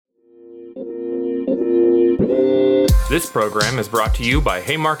This program is brought to you by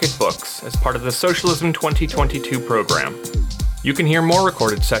Haymarket Books as part of the Socialism 2022 program. You can hear more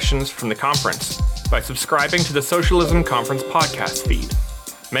recorded sessions from the conference by subscribing to the Socialism Conference podcast feed.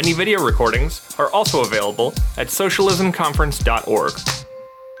 Many video recordings are also available at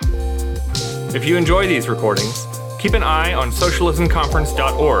socialismconference.org. If you enjoy these recordings, keep an eye on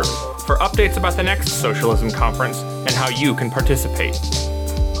socialismconference.org for updates about the next Socialism Conference and how you can participate.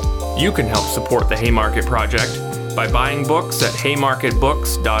 You can help support the Haymarket Project by buying books at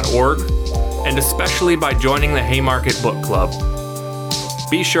haymarketbooks.org, and especially by joining the Haymarket Book Club.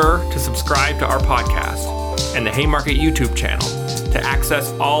 Be sure to subscribe to our podcast and the Haymarket YouTube channel to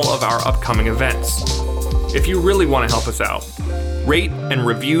access all of our upcoming events. If you really want to help us out, rate and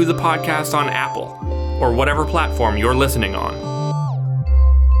review the podcast on Apple or whatever platform you're listening on.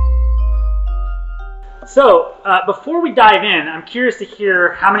 So, before we dive in, I'm curious to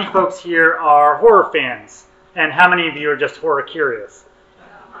hear how many folks here are horror fans. And how many of you are just horror curious?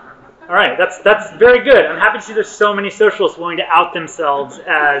 All right, that's very good. I'm happy to see there's so many socialists willing to out themselves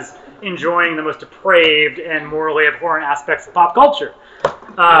as enjoying the most depraved and morally abhorrent aspects of pop culture.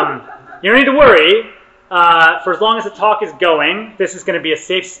 You don't need to worry. For as long as the talk is going, this is going to be a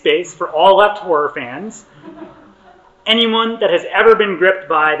safe space for all left horror fans. Anyone that has ever been gripped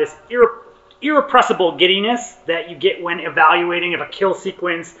by this irrepressible giddiness that you get when evaluating if a kill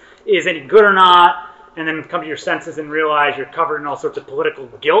sequence is any good or not, and then come to your senses and realize you're covered in all sorts of political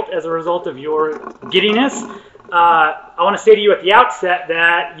guilt as a result of your giddiness, I want to say to you at the outset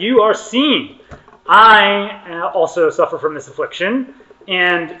that you are seen. I also suffer from this affliction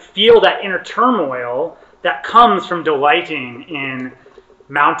and feel that inner turmoil that comes from delighting in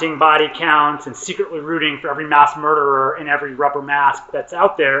mounting body counts and secretly rooting for every mass murderer in every rubber mask that's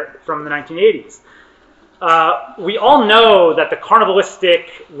out there from the 1980s. We all know that the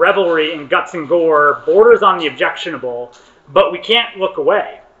carnivalistic revelry in guts and gore borders on the objectionable, but we can't look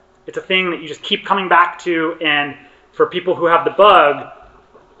away. It's a thing that you just keep coming back to, and for people who have the bug,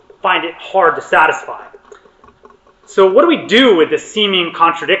 find it hard to satisfy. So what do we do with this seeming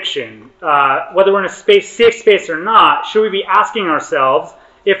contradiction? Whether we're in a safe space or not, should we be asking ourselves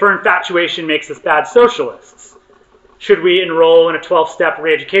if our infatuation makes us bad socialists? Should we enroll in a 12-step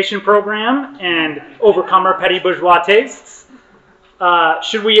re-education program and overcome our petty bourgeois tastes?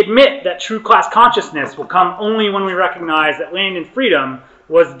 Should we admit that true class consciousness will come only when we recognize that land and freedom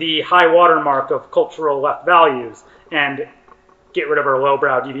was the high watermark of cultural left values and get rid of our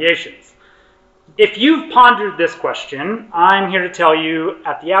lowbrow deviations? If you've pondered this question, I'm here to tell you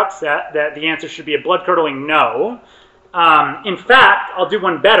at the outset that the answer should be a blood-curdling no. In fact, I'll do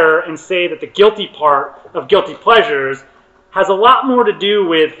one better and say that the guilty part of guilty pleasures has a lot more to do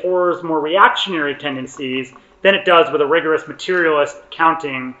with horror's more reactionary tendencies than it does with a rigorous materialist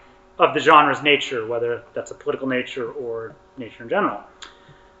counting of the genre's nature, whether that's a political nature or nature in general.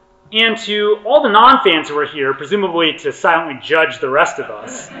 And to all the non-fans who are here, presumably to silently judge the rest of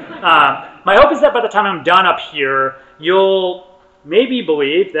us, my hope is that by the time I'm done up here, you'll maybe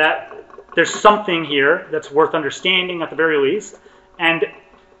believe that there's something here that's worth understanding at the very least, and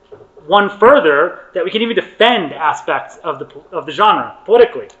one further, that we can even defend aspects of the genre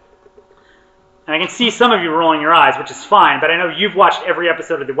politically. And I can see some of you rolling your eyes, which is fine, but I know you've watched every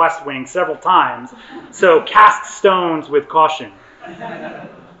episode of The West Wing several times, so cast stones with caution.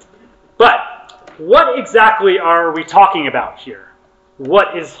 But what exactly are we talking about here?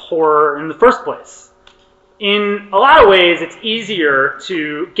 What is horror in the first place? In a lot of ways, it's easier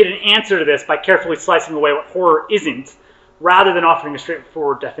to get an answer to this by carefully slicing away what horror isn't, rather than offering a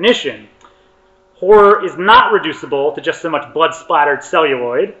straightforward definition. Horror is not reducible to just so much blood-splattered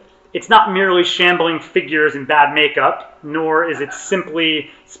celluloid. It's not merely shambling figures in bad makeup, nor is it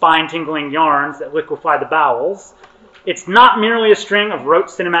simply spine-tingling yarns that liquefy the bowels. It's not merely a string of rote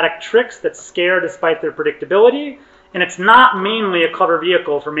cinematic tricks that scare despite their predictability, and it's not mainly a clever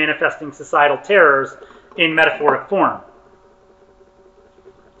vehicle for manifesting societal terrors in metaphoric form.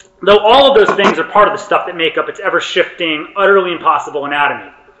 Though all of those things are part of the stuff that make up its ever-shifting, utterly impossible anatomy.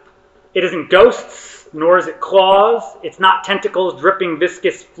 It isn't ghosts, nor is it claws, it's not tentacles dripping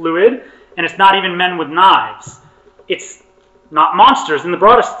viscous fluid, and it's not even men with knives. It's not monsters in the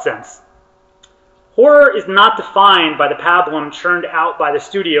broadest sense. Horror is not defined by the pablum churned out by the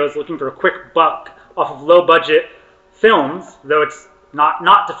studios looking for a quick buck off of low-budget films, though it's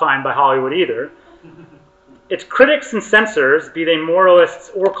not defined by Hollywood either. Its critics and censors, be they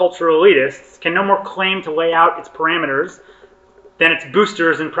moralists or cultural elitists, can no more claim to lay out its parameters than its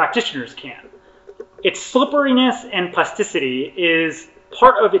boosters and practitioners can. Its slipperiness and plasticity is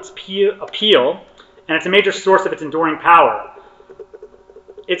part of its appeal, and it's a major source of its enduring power.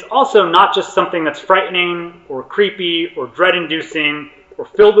 it's also not just something that's frightening or creepy or dread-inducing or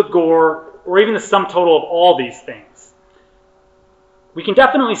filled with gore or even the sum total of all these things. We can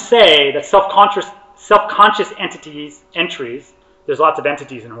definitely say that self-conscious entries, there's lots of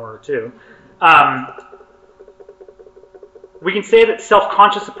entities in horror too, we can say that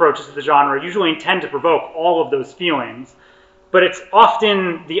self-conscious approaches to the genre usually intend to provoke all of those feelings, but it's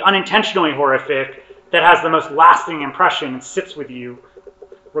often the unintentionally horrific that has the most lasting impression and sits with you,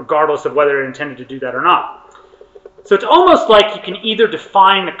 regardless of whether it intended to do that or not. So it's almost like you can either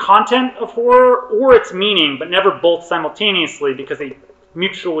define the content of horror or its meaning, but never both simultaneously because they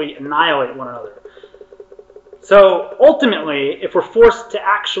mutually annihilate one another. So ultimately, if we're forced to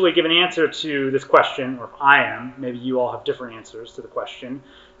actually give an answer to this question, or if I am, maybe you all have different answers to the question,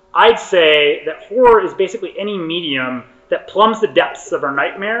 I'd say that horror is basically any medium that plumbs the depths of our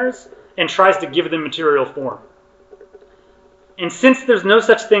nightmares and tries to give them material form. And since there's no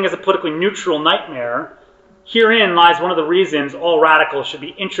such thing as a politically neutral nightmare, herein lies one of the reasons all radicals should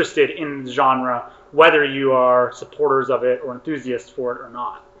be interested in the genre, whether you are supporters of it or enthusiasts for it or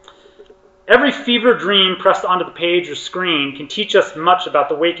not. Every fever dream pressed onto the page or screen can teach us much about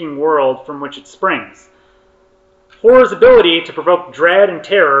the waking world from which it springs. Horror's ability to provoke dread and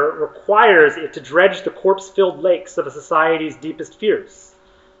terror requires it to dredge the corpse-filled lakes of a society's deepest fears.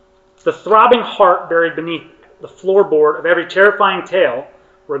 The throbbing heart buried beneath the floorboard of every terrifying tale,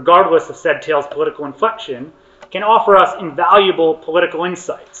 regardless of said tale's political inflection, can offer us invaluable political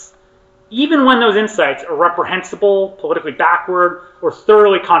insights, even when those insights are reprehensible, politically backward, or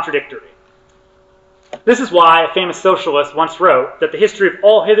thoroughly contradictory. This is why a famous socialist once wrote that the history of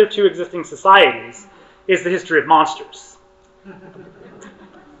all hitherto existing societies is the history of monsters.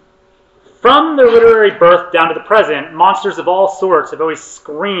 From their literary birth down to the present, monsters of all sorts have always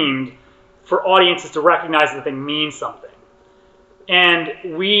screamed for audiences to recognize that they mean something.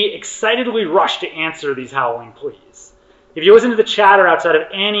 And we excitedly rush to answer these howling pleas. If you listen to the chatter outside of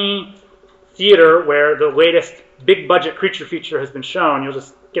any theater where the latest big-budget creature feature has been shown, you'll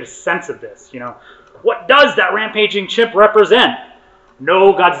just get a sense of this, What does that rampaging chimp represent?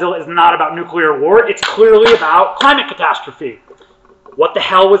 No, Godzilla is not about nuclear war. It's clearly about climate catastrophe. What the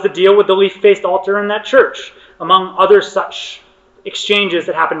hell was the deal with the leaf-faced altar in that church? Among other such exchanges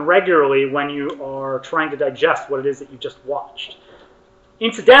that happen regularly when you are trying to digest what it is that you just watched.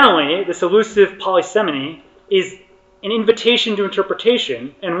 Incidentally, this elusive polysemony is an invitation to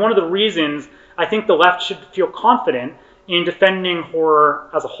interpretation, and one of the reasons I think the left should feel confident in defending horror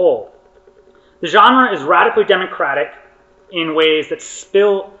as a whole. The genre is radically democratic in ways that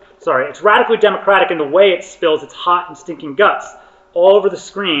it's radically democratic in the way it spills its hot and stinking guts all over the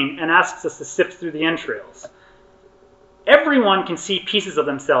screen and asks us to sift through the entrails. Everyone can see pieces of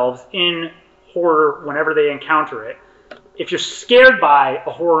themselves in horror whenever they encounter it. If you're scared by a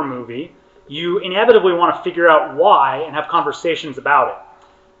horror movie, you inevitably want to figure out why and have conversations about it.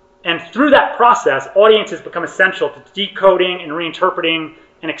 And through that process, audiences become essential to decoding and reinterpreting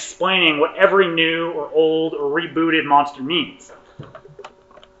and explaining what every new or old or rebooted monster means.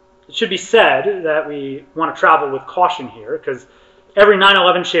 It should be said that we want to travel with caution here, because every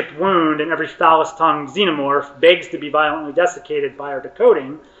 9/11 shaped wound and every phallus-tongued xenomorph begs to be violently desiccated by our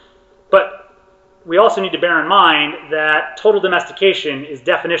decoding, but we also need to bear in mind that total domestication is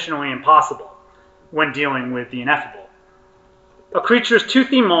definitionally impossible when dealing with the ineffable. A creature's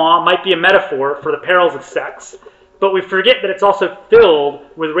toothy maw might be a metaphor for the perils of sex, but we forget that it's also filled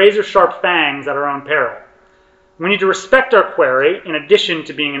with razor-sharp fangs at our own peril. We need to respect our quarry in addition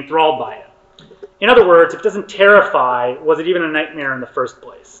to being enthralled by it. In other words, if it doesn't terrify, was it even a nightmare in the first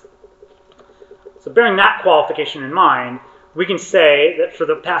place? So bearing that qualification in mind, we can say that for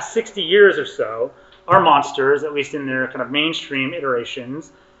the past 60 years or so, our monsters, at least in their kind of mainstream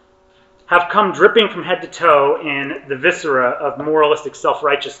iterations, have come dripping from head to toe in the viscera of moralistic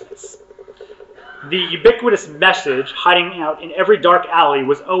self-righteousness. The ubiquitous message hiding out in every dark alley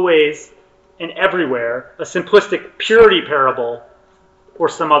was always and everywhere a simplistic purity parable or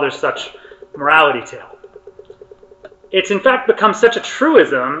some other such morality tale. It's in fact become such a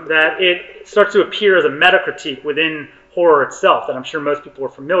truism that it starts to appear as a meta-critique within horror itself that I'm sure most people are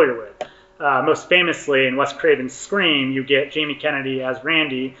familiar with. Most famously, in Wes Craven's Scream, you get Jamie Kennedy as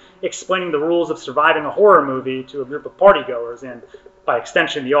Randy explaining the rules of surviving a horror movie to a group of partygoers and, by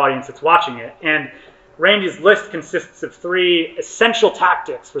extension, the audience that's watching it. And Randy's list consists of 3 essential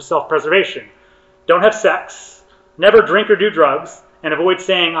tactics for self-preservation. Don't have sex, never drink or do drugs, and avoid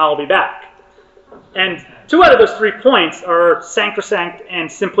saying, "I'll be back." And 2 out of those 3 points are sacrosanct and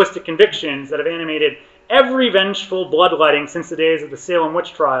simplistic convictions that have animated every vengeful bloodletting since the days of the Salem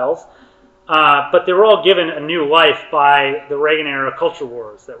witch trials, But they were all given a new life by the Reagan-era culture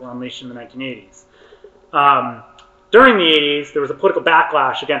wars that were unleashed in the 1980s. During the 80s, there was a political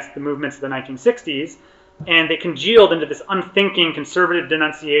backlash against the movements of the 1960s, and they congealed into this unthinking conservative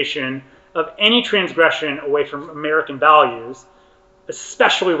denunciation of any transgression away from American values,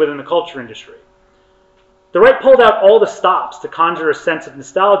 especially within the culture industry. The right pulled out all the stops to conjure a sense of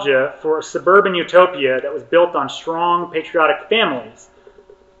nostalgia for a suburban utopia that was built on strong, patriotic families.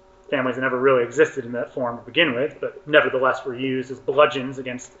 Families that never really existed in that form to begin with, but nevertheless were used as bludgeons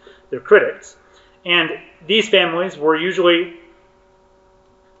against their critics. And these families were usually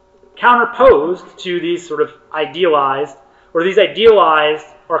counterposed to these sort of idealized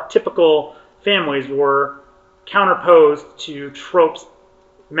archetypical families were counterposed to tropes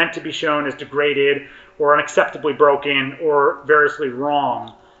meant to be shown as degraded or unacceptably broken or variously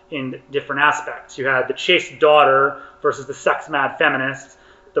wrong in different aspects. You had the chaste daughter versus the sex-mad feminists,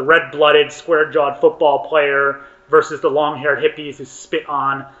 the red-blooded, square-jawed football player versus the long-haired hippies who spit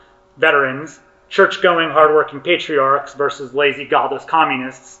on veterans, church-going, hardworking patriarchs versus lazy, godless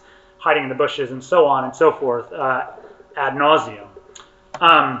communists hiding in the bushes, and so on and so forth, ad nauseum.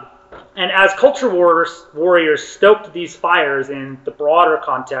 And as culture warriors stoked these fires in the broader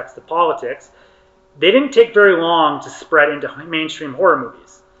context of politics, they didn't take very long to spread into mainstream horror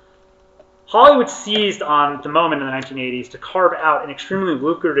movies. Hollywood seized on the moment in the 1980s to carve out an extremely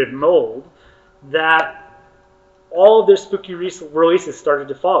lucrative mold that all of their spooky releases started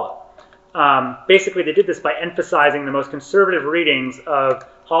to follow. Basically, they did this by emphasizing the most conservative readings of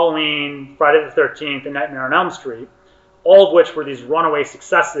Halloween, Friday the 13th, and Nightmare on Elm Street, all of which were these runaway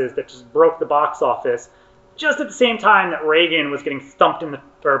successes that just broke the box office just at the same time that Reagan was thumping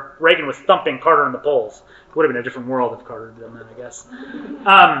Carter in the polls. It would have been a different world if Carter had done that, I guess.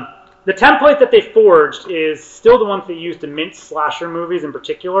 The template that they forged is still the one that they used to mint slasher movies in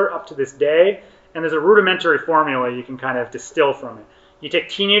particular up to this day, and there's a rudimentary formula you can kind of distill from it. You take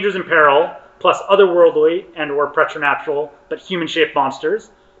teenagers in peril, plus otherworldly and or preternatural but human-shaped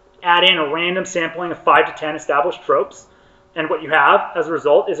monsters, add in a random sampling of 5 to 10 established tropes, and what you have, as a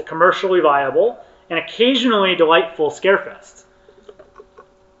result, is a commercially viable and occasionally delightful scarefest.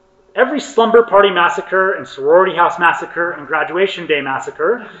 Every slumber party massacre and sorority house massacre and graduation day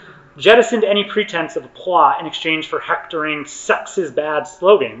massacre jettisoned any pretense of a plot in exchange for hectoring sex is bad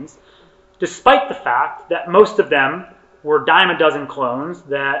slogans, despite the fact that most of them were dime a dozen clones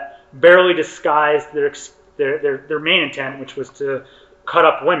that barely disguised their main intent, which was to cut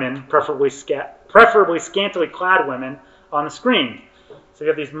up women, preferably scantily clad women, on the screen. So you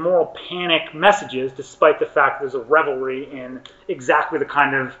have these moral panic messages, despite the fact there's a revelry in exactly the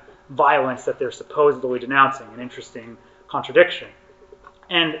kind of violence that they're supposedly denouncing, an interesting contradiction.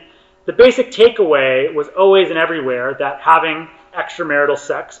 And the basic takeaway was always and everywhere that having extramarital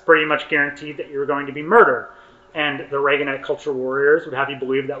sex pretty much guaranteed that you were going to be murdered. And the Reaganite culture warriors would have you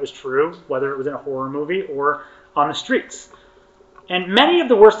believe that was true, whether it was in a horror movie or on the streets. And many of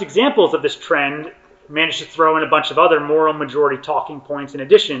the worst examples of this trend managed to throw in a bunch of other moral majority talking points in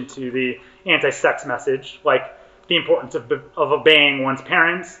addition to the anti-sex message, like the importance of obeying one's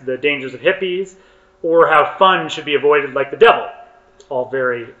parents, the dangers of hippies, or how fun should be avoided like the devil. All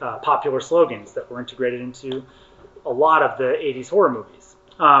very popular slogans that were integrated into a lot of the 80s horror movies.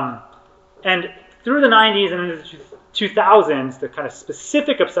 And through the 90s and into the 2000s, the kind of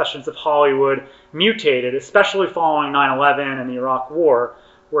specific obsessions of Hollywood mutated, especially following 9/11 and the Iraq War,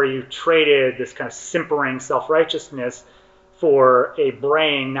 where you traded this kind of simpering self-righteousness for a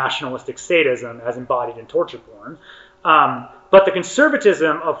braying nationalistic sadism as embodied in torture porn. But the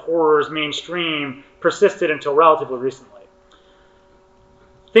conservatism of horror's mainstream persisted until relatively recently.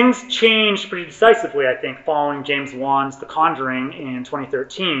 Things changed pretty decisively, I think, following James Wan's The Conjuring in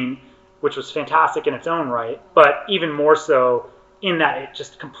 2013, which was fantastic in its own right, but even more so in that it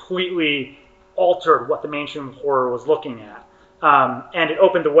just completely altered what the mainstream horror was looking at. And it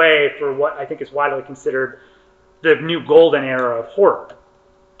opened the way for what I think is widely considered the new golden era of horror,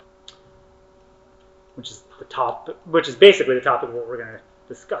 which is basically the topic of what we're going to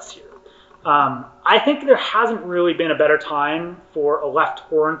discuss here. I think there hasn't really been a better time for a left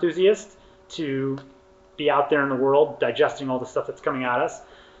horror enthusiast to be out there in the world digesting all the stuff that's coming at us.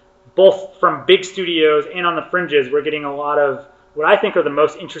 Both from big studios and on the fringes, we're getting a lot of what I think are the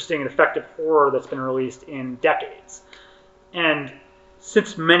most interesting and effective horror that's been released in decades. And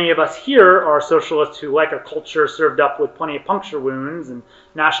since many of us here are socialists who like our culture served up with plenty of puncture wounds and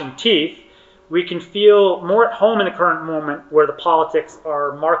gnashing teeth, we can feel more at home in the current moment where the politics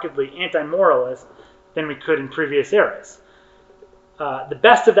are markedly anti-moralist than we could in previous eras. The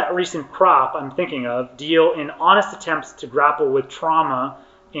best of that recent crop I'm thinking of deal in honest attempts to grapple with trauma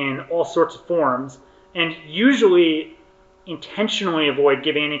in all sorts of forms, and usually intentionally avoid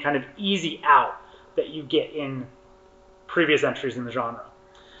giving any kind of easy out that you get in previous entries in the genre.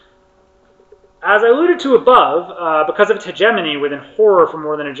 As I alluded to above, because of its hegemony within horror for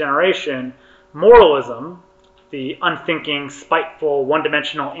more than a generation, moralism, the unthinking, spiteful,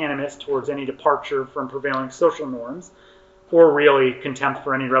 one-dimensional animus towards any departure from prevailing social norms, or really contempt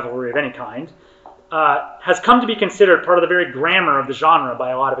for any revelry of any kind, has come to be considered part of the very grammar of the genre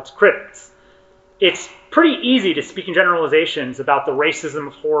by a lot of its critics. It's pretty easy to speak in generalizations about the racism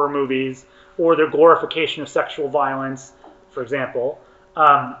of horror movies or their glorification of sexual violence, for example.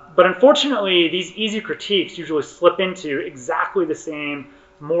 But unfortunately, these easy critiques usually slip into exactly the same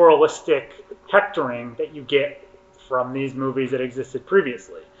moralistic hectoring that you get from these movies that existed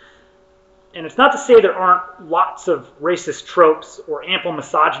previously. And it's not to say there aren't lots of racist tropes or ample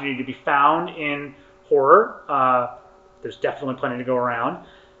misogyny to be found in horror. There's definitely plenty to go around.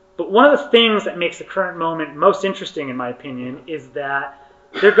 But one of the things that makes the current moment most interesting, in my opinion, is that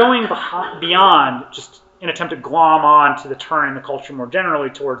they're going beyond just an attempt to glom on to the turn in the culture more generally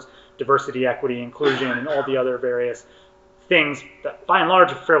towards diversity, equity, inclusion, and all the other various things that by and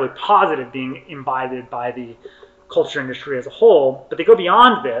large are fairly positive being imbibed by the culture industry as a whole. But they go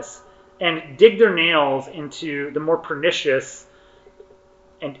beyond this and dig their nails into the more pernicious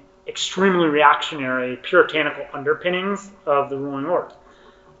and extremely reactionary puritanical underpinnings of the ruling order.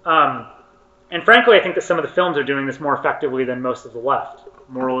 And frankly, I think that some of the films are doing this more effectively than most of the left.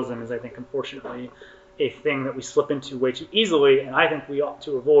 Moralism is, I think, unfortunately, a thing that we slip into way too easily, and I think we ought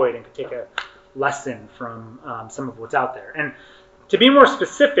to avoid and could take a lesson from some of what's out there. And to be more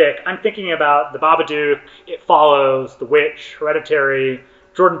specific, I'm thinking about The Babadook, It Follows, The Witch, Hereditary,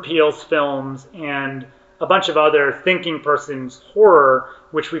 Jordan Peele's films, and a bunch of other thinking person's horror,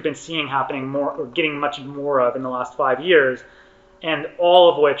 which we've been seeing happening more, or getting much more of in the last 5 years, and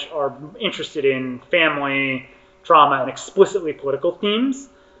all of which are interested in family, trauma, and explicitly political themes.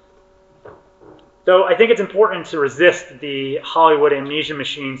 Though I think it's important to resist the Hollywood amnesia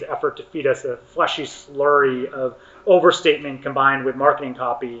machine's effort to feed us a fleshy slurry of overstatement combined with marketing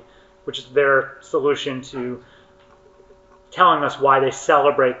copy, which is their solution to telling us why they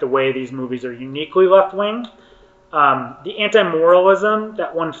celebrate the way these movies are uniquely left-wing. The anti-moralism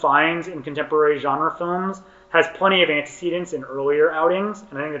that one finds in contemporary genre films has plenty of antecedents in earlier outings,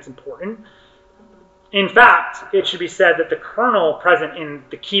 and I think it's important. In fact, it should be said that the kernel present in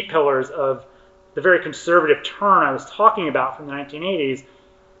the key pillars of the very conservative turn I was talking about from the 1980s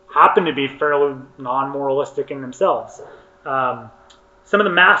happen to be fairly non-moralistic in themselves. Some of the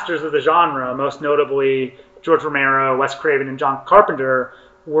masters of the genre, most notably George Romero, Wes Craven, and John Carpenter,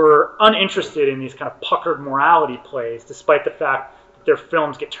 were uninterested in these kind of puckered morality plays, despite the fact that their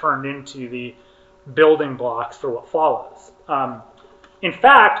films get turned into the building blocks for what follows. In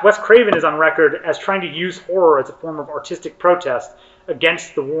fact, Wes Craven is on record as trying to use horror as a form of artistic protest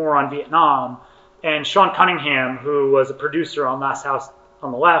against the war on Vietnam, and Sean Cunningham, who was a producer on Last House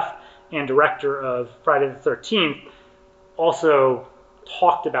on the Left and director of Friday the 13th, also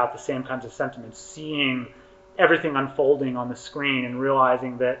talked about the same kinds of sentiments, seeing everything unfolding on the screen and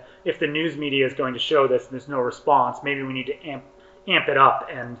realizing that if the news media is going to show this and there's no response, maybe we need to amp it up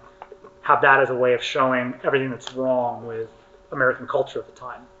and have that as a way of showing everything that's wrong with American culture at the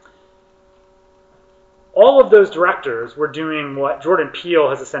time. All of those directors were doing what Jordan Peele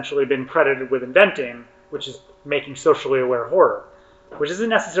has essentially been credited with inventing, which is making socially aware horror, which isn't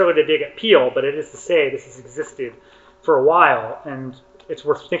necessarily to dig at Peele, but it is to say this has existed for a while, and it's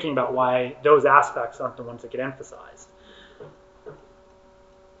worth thinking about why those aspects aren't the ones that get emphasized.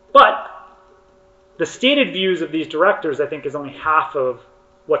 But the stated views of these directors, I think, is only half of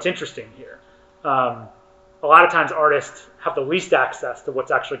what's interesting here. A lot of times artists have the least access to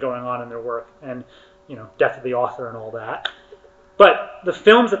what's actually going on in their work, and death of the author and all that. But the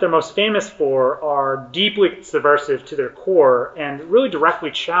films that they're most famous for are deeply subversive to their core and really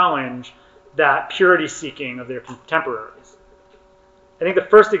directly challenge that purity seeking of their contemporaries. I think the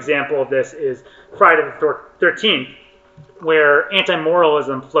first example of this is Friday the 13th, where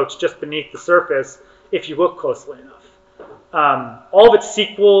anti-moralism floats just beneath the surface if you look closely enough. All of its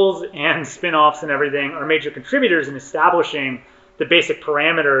sequels and spin-offs and everything are major contributors in establishing the basic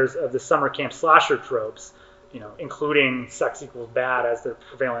parameters of the summer camp slasher tropes, including sex equals bad as the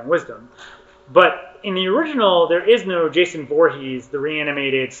prevailing wisdom. But in the original, there is no Jason Voorhees, the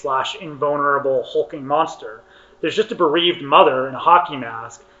reanimated / invulnerable hulking monster. There's just a bereaved mother in a hockey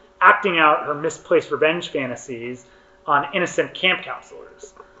mask acting out her misplaced revenge fantasies on innocent camp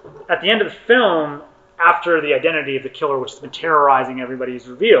counselors. At the end of the film, after the identity of the killer, which has been terrorizing everybody, is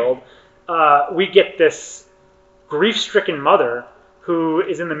revealed, we get this grief-stricken mother who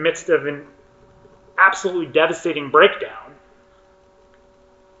is in the midst of an absolutely devastating breakdown.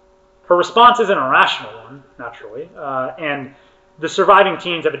 Her response isn't a rational one, naturally, and the surviving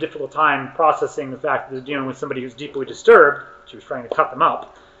teens have a difficult time processing the fact that they're dealing with somebody who's deeply disturbed. She was trying to cut them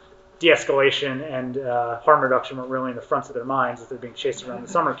up. De-escalation and harm reduction were really in the fronts of their minds as they're being chased around the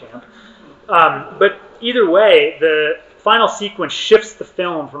summer camp. But either way, the final sequence shifts the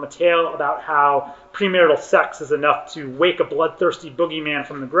film from a tale about how premarital sex is enough to wake a bloodthirsty boogeyman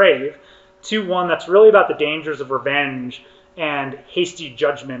from the grave to one that's really about the dangers of revenge and hasty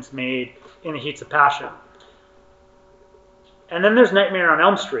judgments made in the heats of passion. And then there's Nightmare on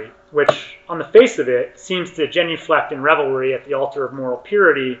Elm Street, which, on the face of it, seems to genuflect in revelry at the altar of moral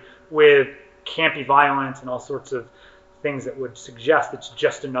purity with campy violence and all sorts of things that would suggest it's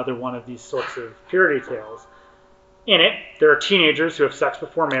just another one of these sorts of purity tales. In it, there are teenagers who have sex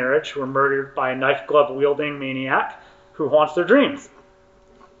before marriage who are murdered by a knife-glove-wielding maniac who haunts their dreams.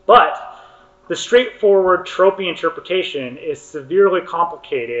 But the straightforward, tropey interpretation is severely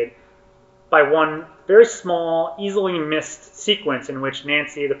complicated by one very small, easily missed sequence in which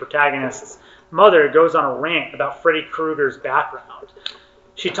Nancy, the protagonist's mother, goes on a rant about Freddy Krueger's background.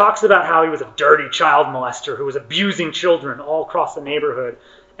 She talks about how he was a dirty child molester who was abusing children all across the neighborhood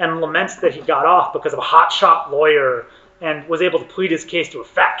and laments that he got off because of a hotshot lawyer and was able to plead his case to a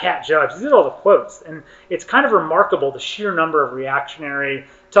fat cat judge. These are all the quotes. And it's kind of remarkable the sheer number of reactionary,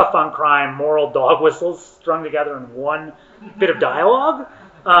 tough on crime, moral dog whistles strung together in one bit of dialogue.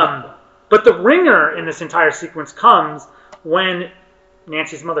 But the ringer in this entire sequence comes when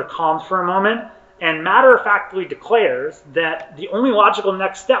Nancy's mother calms for a moment and matter-of-factly declares that the only logical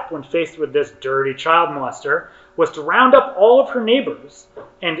next step when faced with this dirty child molester was to round up all of her neighbors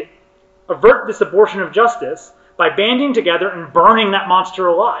and avert this abortion of justice by banding together and burning that monster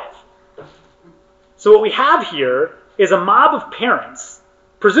alive. So what we have here is a mob of parents,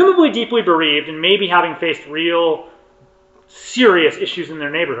 presumably deeply bereaved and maybe having faced real serious issues in their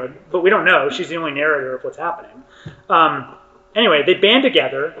neighborhood, but we don't know. She's the only narrator of what's happening. Anyway, they band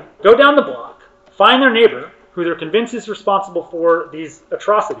together, go down the block, find their neighbor, who they're convinced is responsible for these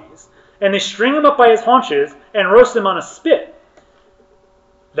atrocities, and they string him up by his haunches and roast him on a spit.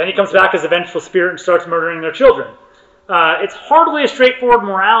 Then he comes back as a vengeful spirit and starts murdering their children. It's hardly a straightforward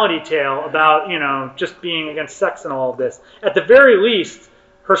morality tale about, just being against sex and all of this. At the very least,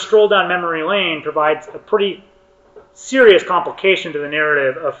 her stroll down memory lane provides a pretty serious complication to the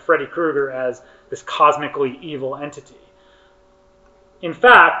narrative of Freddy Krueger as this cosmically evil entity. In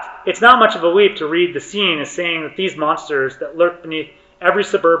fact, it's not much of a leap to read the scene as saying that these monsters that lurk beneath every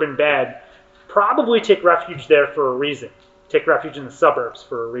suburban bed probably take refuge there for a reason, take refuge in the suburbs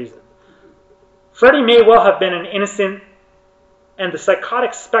for a reason. Freddy may well have been an innocent, and the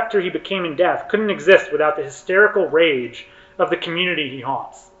psychotic specter he became in death couldn't exist without the hysterical rage of the community he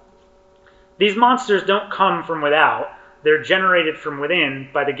haunts. These monsters don't come from without, they're generated from within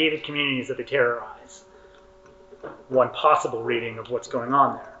by the gated communities that they terrorize. One possible reading of what's going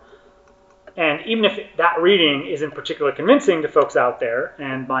on there. And even if that reading isn't particularly convincing to folks out there,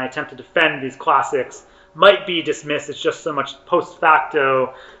 and my attempt to defend these classics might be dismissed as just so much post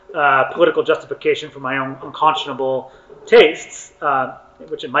facto political justification for my own unconscionable tastes,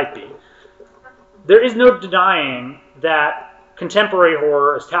 which it might be, there is no denying that contemporary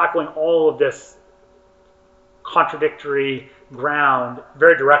horror is tackling all of this contradictory ground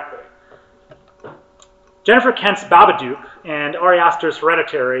very directly. Jennifer Kent's Babadook and Ari Aster's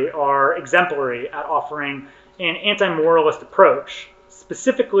Hereditary are exemplary at offering an anti-moralist approach,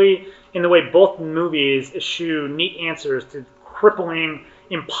 specifically in the way both movies eschew neat answers to crippling,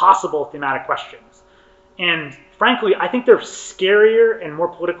 impossible thematic questions. And frankly, I think they're scarier and more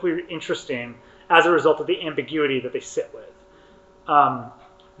politically interesting as a result of the ambiguity that they sit with.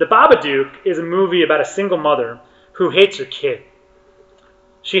 The Babadook is a movie about a single mother who hates her kid.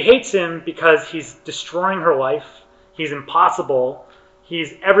 She hates him because he's destroying her life, he's impossible,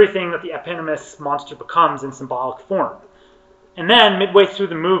 he's everything that the eponymous monster becomes in symbolic form. And then, midway through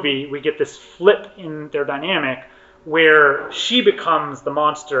the movie, we get this flip in their dynamic where she becomes the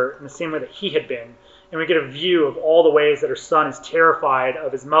monster in the same way that he had been, and we get a view of all the ways that her son is terrified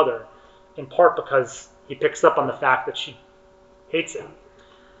of his mother, in part because he picks up on the fact that she hates him.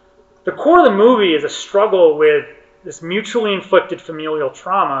 The core of the movie is a struggle with this mutually inflicted familial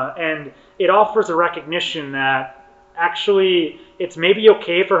trauma, and it offers a recognition that actually it's maybe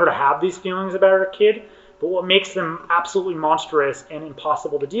okay for her to have these feelings about her kid, but what makes them absolutely monstrous and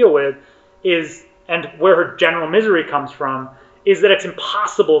impossible to deal with is, and where her general misery comes from, is that it's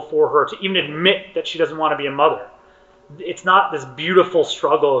impossible for her to even admit that she doesn't want to be a mother. It's not this beautiful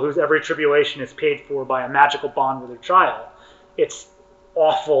struggle whose every tribulation is paid for by a magical bond with her child. It's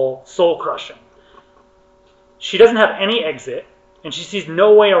awful, soul-crushing. She doesn't have any exit, and she sees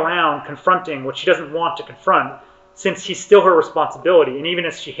no way around confronting what she doesn't want to confront, since he's still her responsibility. And even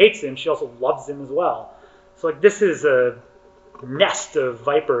as she hates him, she also loves him as well. So like, this is a nest of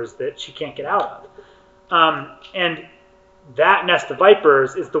vipers that she can't get out of. And that nest of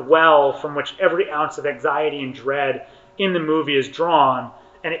vipers is the well from which every ounce of anxiety and dread in the movie is drawn,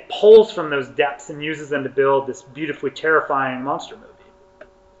 and it pulls from those depths and uses them to build this beautifully terrifying monster movie.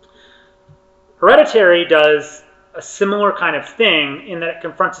 Hereditary does a similar kind of thing in that it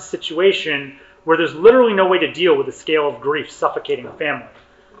confronts a situation where there's literally no way to deal with the scale of grief suffocating a family.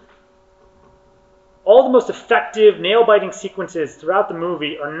 All the most effective, nail-biting sequences throughout the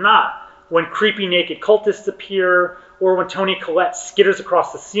movie are not when creepy naked cultists appear or when Toni Collette skitters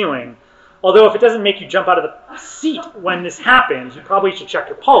across the ceiling. Although if it doesn't make you jump out of the seat when this happens, you probably should check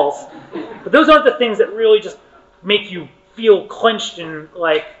your pulse. But those aren't the things that really just make you feel clenched and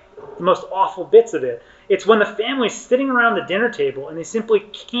like the most awful bits of it. It's when the family's sitting around the dinner table and they simply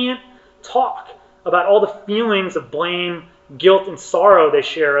can't talk about all the feelings of blame, guilt, and sorrow they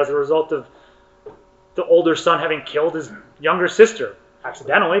share as a result of the older son having killed his younger sister,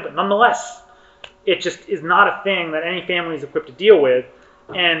 accidentally, but nonetheless. It just is not a thing that any family is equipped to deal with,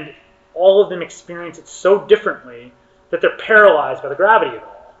 and all of them experience it so differently that they're paralyzed by the gravity of it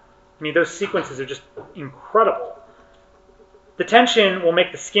all. I mean, those sequences are just incredible. The tension will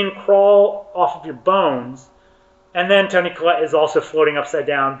make the skin crawl off of your bones, and then Toni Collette is also floating upside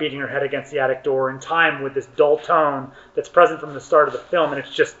down, beating her head against the attic door in time with this dull tone that's present from the start of the film, and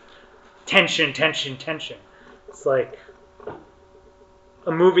it's just tension, tension, tension. It's like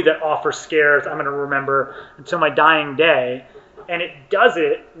a movie that offers scares I'm going to remember until my dying day, and it does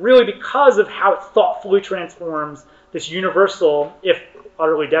it really because of how it thoughtfully transforms this universal, if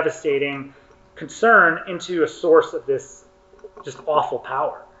utterly devastating, concern into a source of this just awful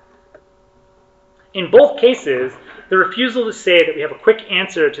power. In both cases, the refusal to say that we have a quick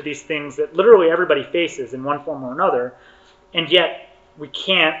answer to these things that literally everybody faces in one form or another, and yet we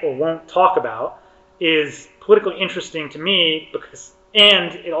can't or won't talk about, is politically interesting to me because,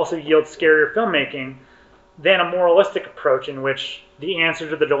 and it also yields scarier filmmaking than a moralistic approach in which the answer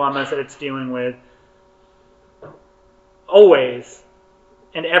to the dilemmas that it's dealing with always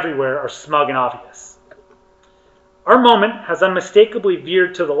and everywhere are smug and obvious. Our moment has unmistakably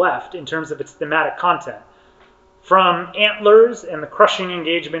veered to the left in terms of its thematic content, from antlers and the crushing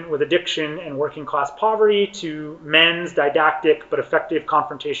engagement with addiction and working class poverty to men's didactic but effective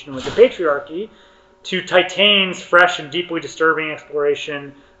confrontation with the patriarchy, to Titane's fresh and deeply disturbing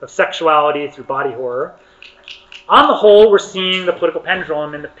exploration of sexuality through body horror. On the whole, we're seeing the political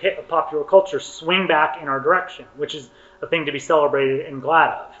pendulum in the pit of popular culture swing back in our direction, which is a thing to be celebrated and glad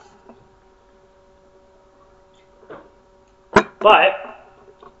of. But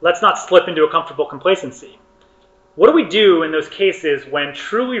let's not slip into a comfortable complacency. What do we do in those cases when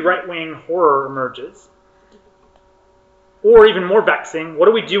truly right-wing horror emerges? Or even more vexing, what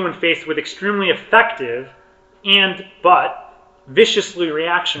do we do when faced with extremely effective but viciously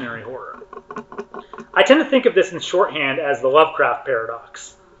reactionary horror? I tend to think of this in shorthand as the Lovecraft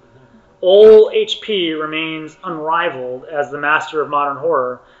paradox. Old H.P. remains unrivaled as the master of modern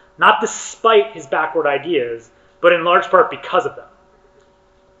horror, not despite his backward ideas, but in large part because of them.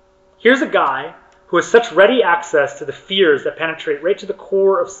 Here's a guy who has such ready access to the fears that penetrate right to the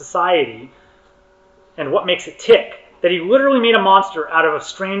core of society and what makes it tick, that he literally made a monster out of a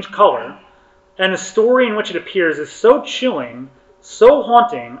strange color, and the story in which it appears is so chilling, so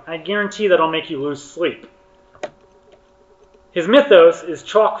haunting, I guarantee that it'll make you lose sleep. His mythos is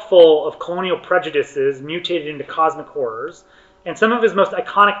chock full of colonial prejudices mutated into cosmic horrors, and some of his most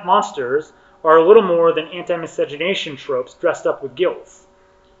iconic monsters are a little more than anti-miscegenation tropes dressed up with gills.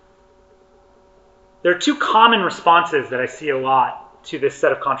 There are two common responses that I see a lot to this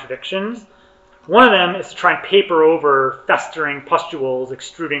set of contradictions. One of them is to try and paper over festering pustules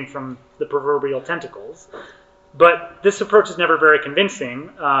extruding from the proverbial tentacles. But this approach is never very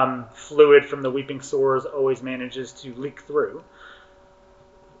convincing. Fluid from the weeping sores always manages to leak through.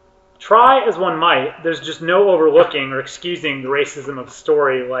 Try as one might, there's just no overlooking or excusing the racism of the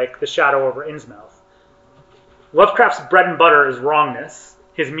story like the shadow over Innsmouth. Lovecraft's bread and butter is wrongness,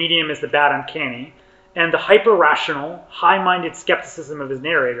 his medium is the bad uncanny, and the hyper-rational, high-minded skepticism of his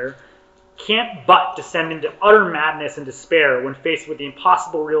narrator can't but descend into utter madness and despair when faced with the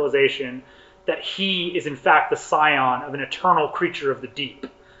impossible realization that he is in fact the scion of an eternal creature of the deep.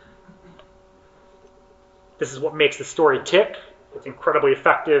 This is what makes the story tick. It's incredibly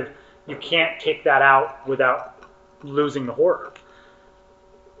effective. You can't take that out without losing the horror.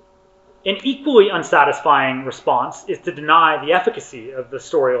 An equally unsatisfying response is to deny the efficacy of the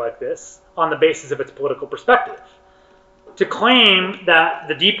story like this on the basis of its political perspective. To claim that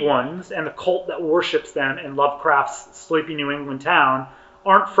the Deep Ones and the cult that worships them in Lovecraft's sleepy New England town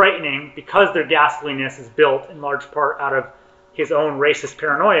aren't frightening because their ghastliness is built in large part out of his own racist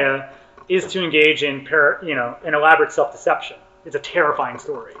paranoia is to engage in an elaborate self-deception. It's a terrifying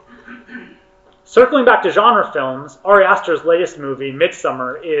story. Circling back to genre films, Ari Aster's latest movie,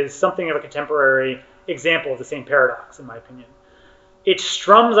 Midsommar, is something of a contemporary example of the same paradox, in my opinion. It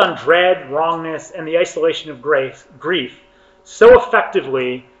strums on dread, wrongness, and the isolation of grief so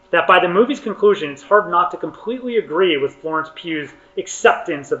effectively that by the movie's conclusion, it's hard not to completely agree with Florence Pugh's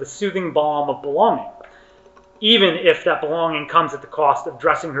acceptance of the soothing balm of belonging, even if that belonging comes at the cost of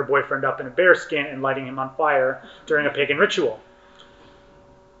dressing her boyfriend up in a bearskin and lighting him on fire during a pagan ritual.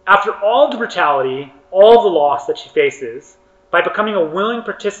 After all the brutality, all the loss that she faces, by becoming a willing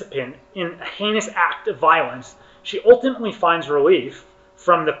participant in a heinous act of violence, she ultimately finds relief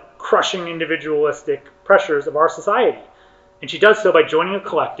from the crushing individualistic pressures of our society. And she does so by joining a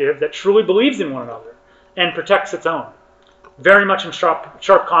collective that truly believes in one another and protects its own. Very much in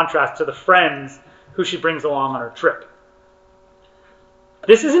sharp contrast to the friends who she brings along on her trip.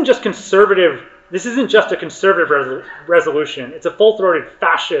 This isn't just a conservative resolution. It's a full-throated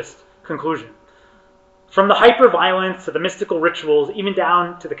fascist conclusion. From the hyper-violence to the mystical rituals, even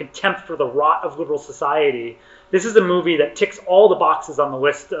down to the contempt for the rot of liberal society, this is a movie that ticks all the boxes on the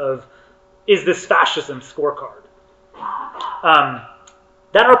list of, is this fascism scorecard?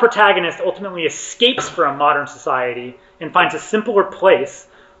 That our protagonist ultimately escapes from modern society and finds a simpler place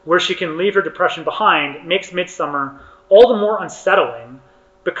where she can leave her depression behind makes Midsommar all the more unsettling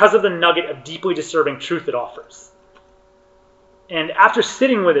because of the nugget of deeply disturbing truth it offers. And after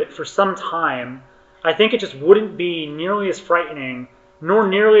sitting with it for some time, I think it just wouldn't be nearly as frightening nor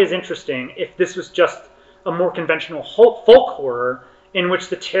nearly as interesting if this was just a more conventional folk horror in which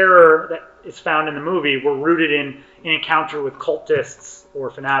the terror that is found in the movie were rooted in an encounter with cultists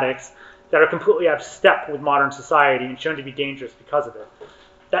or fanatics that are completely out of step with modern society and shown to be dangerous because of it.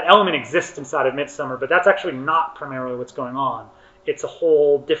 That element exists inside of Midsommar, but that's actually not primarily what's going on. It's a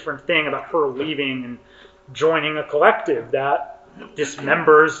whole different thing about her leaving and joining a collective that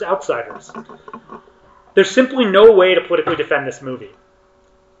dismembers outsiders. There's simply no way to politically defend this movie.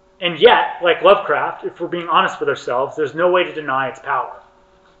 And yet, like Lovecraft, if we're being honest with ourselves, there's no way to deny its power.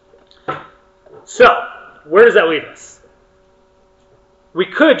 So, where does that leave us? We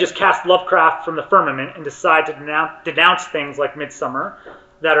could just cast Lovecraft from the firmament and decide to denounce things like Midsommar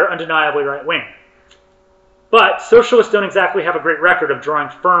that are undeniably right-wing. But socialists don't exactly have a great record of drawing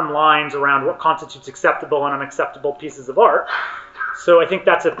firm lines around what constitutes acceptable and unacceptable pieces of art, so I think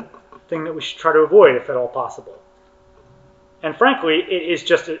that's a thing that we should try to avoid if at all possible. And frankly, it is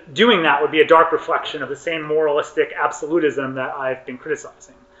just doing that would be a dark reflection of the same moralistic absolutism that I've been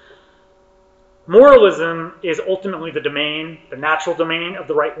criticizing. Moralism is ultimately the natural domain of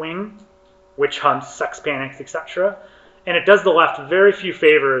the right wing, witch hunts, sex panics, etc., and it does the left very few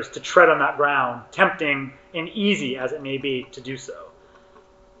favors to tread on that ground, tempting and easy as it may be to do so.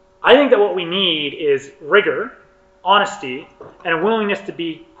 I think that what we need is rigor, honesty, and a willingness to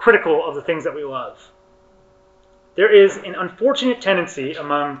be critical of the things that we love. There is an unfortunate tendency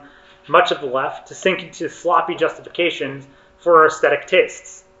among much of the left to sink into sloppy justifications for our aesthetic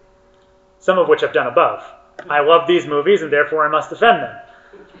tastes, some of which I've done above. I love these movies and therefore I must defend them.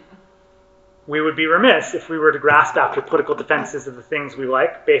 We would be remiss if we were to grasp after political defenses of the things we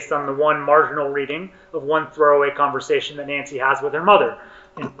like based on the one marginal reading of one throwaway conversation that Nancy has with her mother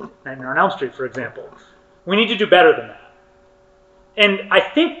in Nightmare on Elm Street, for example. We need to do better than that. And I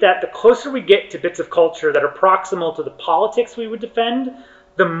think that the closer we get to bits of culture that are proximal to the politics we would defend,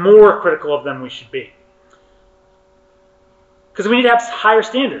 the more critical of them we should be. Because we need to have higher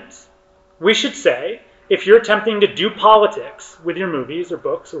standards. We should say, if you're attempting to do politics with your movies or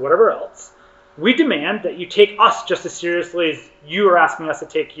books or whatever else, we demand that you take us just as seriously as you are asking us to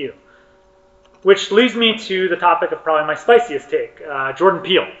take you. Which leads me to the topic of probably my spiciest take, Jordan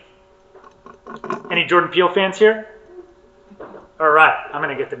Peele. Any Jordan Peele fans here? All right, I'm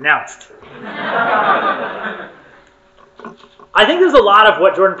going to get denounced. I think there's a lot of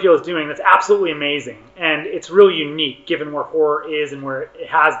what Jordan Peele is doing that's absolutely amazing, and it's really unique given where horror is and where it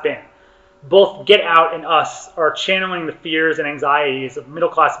has been. Both Get Out and Us are channeling the fears and anxieties of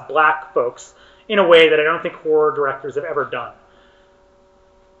middle-class black folks in a way that I don't think horror directors have ever done.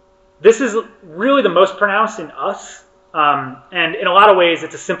 This is really the most pronounced in Us, and in a lot of ways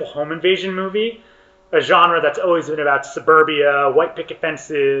it's a simple home invasion movie, a genre that's always been about suburbia, white picket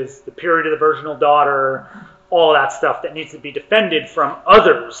fences, the purity of the virginal daughter, all that stuff that needs to be defended from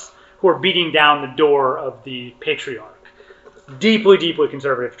others who are beating down the door of the patriarch. Deeply, deeply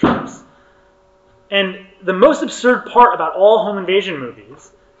conservative tropes. And the most absurd part about all home invasion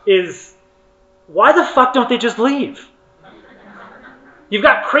movies is, why the fuck don't they just leave? You've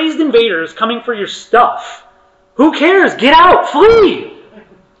got crazed invaders coming for your stuff. Who cares? Get out! Flee!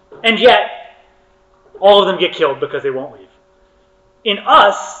 And yet, all of them get killed because they won't leave. In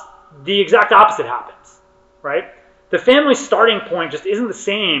Us, the exact opposite happens, right? The family starting point just isn't the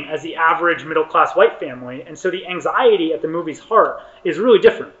same as the average middle-class white family, and so the anxiety at the movie's heart is really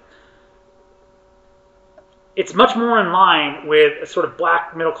different. It's much more in line with a sort of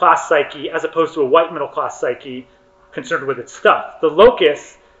black middle-class psyche as opposed to a white middle-class psyche concerned with its stuff. The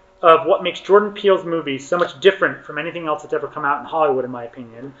locus of what makes Jordan Peele's movies so much different from anything else that's ever come out in Hollywood, in my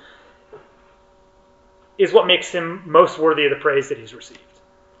opinion, is what makes him most worthy of the praise that he's received.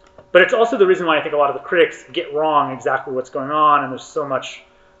 But it's also the reason why I think a lot of the critics get wrong exactly what's going on, and there's so much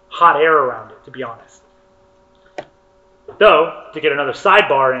hot air around it, to be honest. Though, to get another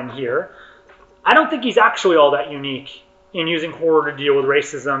sidebar in here, I don't think he's actually all that unique in using horror to deal with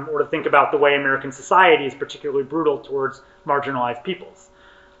racism or to think about the way American society is particularly brutal towards marginalized peoples.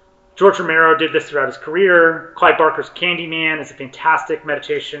 George Romero did this throughout his career. Clive Barker's Candyman is a fantastic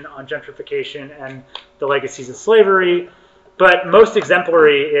meditation on gentrification and the legacies of slavery. But most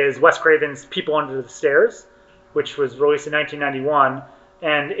exemplary is Wes Craven's People Under the Stairs, which was released in 1991,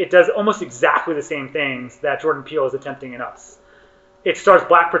 and it does almost exactly the same things that Jordan Peele is attempting in Us. It stars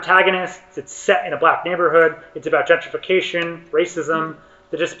black protagonists, it's set in a black neighborhood, it's about gentrification, racism,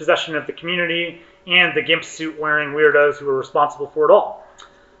 the dispossession of the community, and the gimp suit wearing weirdos who are responsible for it all.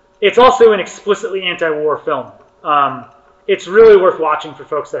 It's also an explicitly anti-war film. It's really worth watching for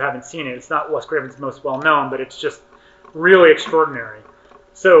folks that haven't seen it. It's not Wes Craven's most well-known, but it's just really extraordinary.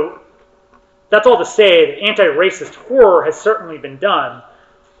 So that's all to say that anti-racist horror has certainly been done,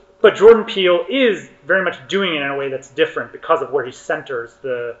 but Jordan Peele is very much doing it in a way that's different because of where he centers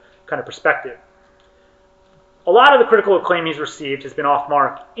the kind of perspective. A lot of the critical acclaim he's received has been off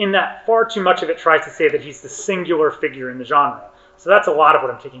mark in that far too much of it tries to say that he's the singular figure in the genre. So that's a lot of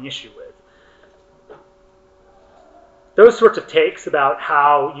what I'm taking issue with. Those sorts of takes about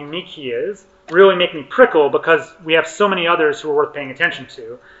how unique he is really make me prickle because we have so many others who are worth paying attention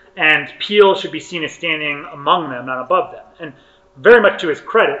to, and Peele should be seen as standing among them, not above them. And very much to his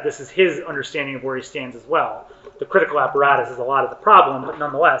credit, this is his understanding of where he stands as well. The critical apparatus is a lot of the problem, but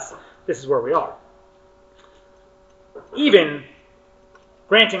nonetheless, this is where we are. Even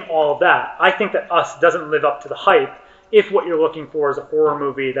granting all of that, I think that Us doesn't live up to the hype if what you're looking for is a horror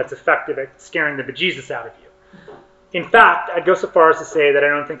movie that's effective at scaring the bejesus out of you. In fact, I'd go so far as to say that I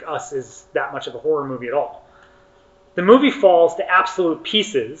don't think Us is that much of a horror movie at all. The movie falls to absolute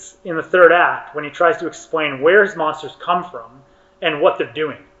pieces in the third act when he tries to explain where his monsters come from and what they're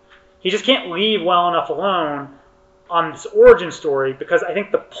doing. He just can't leave well enough alone on this origin story because I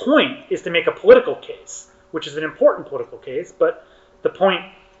think the point is to make a political case, which is an important political case, but the point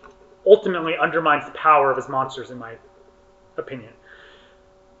ultimately undermines the power of his monsters, in my opinion.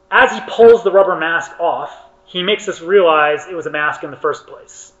 As he pulls the rubber mask off, he makes us realize it was a mask in the first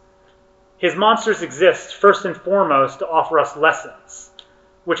place. His monsters exist first and foremost to offer us lessons,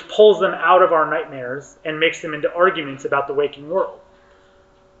 which pulls them out of our nightmares and makes them into arguments about the waking world,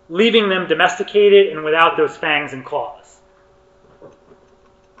 leaving them domesticated and without those fangs and claws.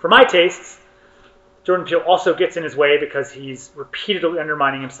 For my tastes, Jordan Peele also gets in his way because he's repeatedly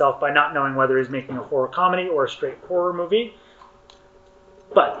undermining himself by not knowing whether he's making a horror comedy or a straight horror movie.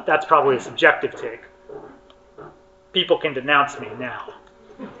 But that's probably a subjective take. People can denounce me now.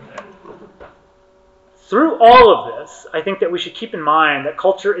 Through all of this, I think that we should keep in mind that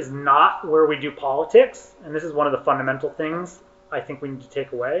culture is not where we do politics, and this is one of the fundamental things I think we need to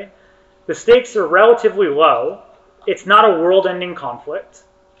take away. The stakes are relatively low. It's not a world-ending conflict,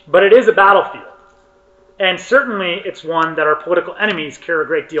 but it is a battlefield. And certainly it's one that our political enemies care a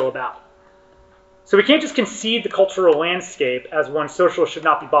great deal about. So we can't just concede the cultural landscape as one socialists should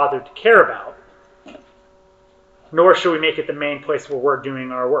not be bothered to care about, nor should we make it the main place where we're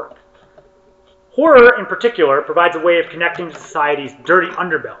doing our work. Horror, in particular, provides a way of connecting to society's dirty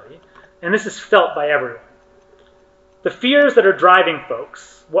underbelly, and this is felt by everyone. The fears that are driving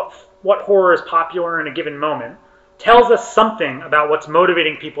folks, what horror is popular in a given moment, tells us something about what's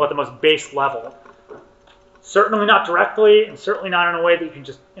motivating people at the most base level. Certainly not directly, and certainly not in a way that you can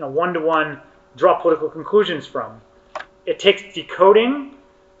just, one-to-one draw political conclusions from. It takes decoding,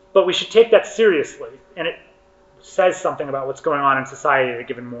 but we should take that seriously, and it says something about what's going on in society at a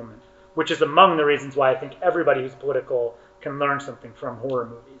given moment, which is among the reasons why I think everybody who's political can learn something from horror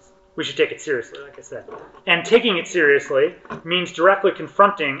movies. we should take it seriously, like I said. And taking it seriously means directly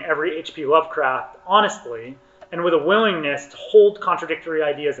confronting every H.P. Lovecraft honestly and with a willingness to hold contradictory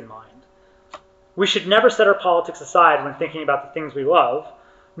ideas in mind. We should never set our politics aside when thinking about the things we love,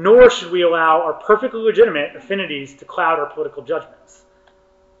 nor should we allow our perfectly legitimate affinities to cloud our political judgments.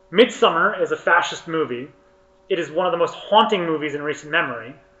 Midsummer is a fascist movie. It is one of the most haunting movies in recent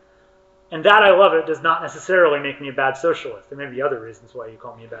memory, and that I love it does not necessarily make me a bad socialist. There may be other reasons why you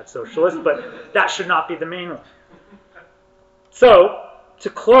call me a bad socialist, but that should not be the main one. So, to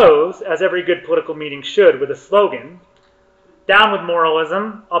close, as every good political meeting should, with a slogan, down with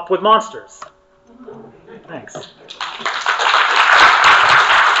moralism, up with monsters. Thanks.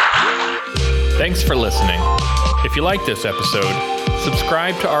 Thanks for listening. If you like this episode,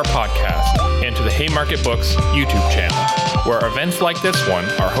 subscribe to our podcast and to the Haymarket Books YouTube channel, where events like this one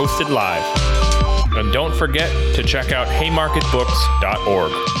are hosted live. And don't forget to check out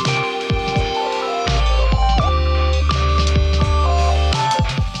haymarketbooks.org.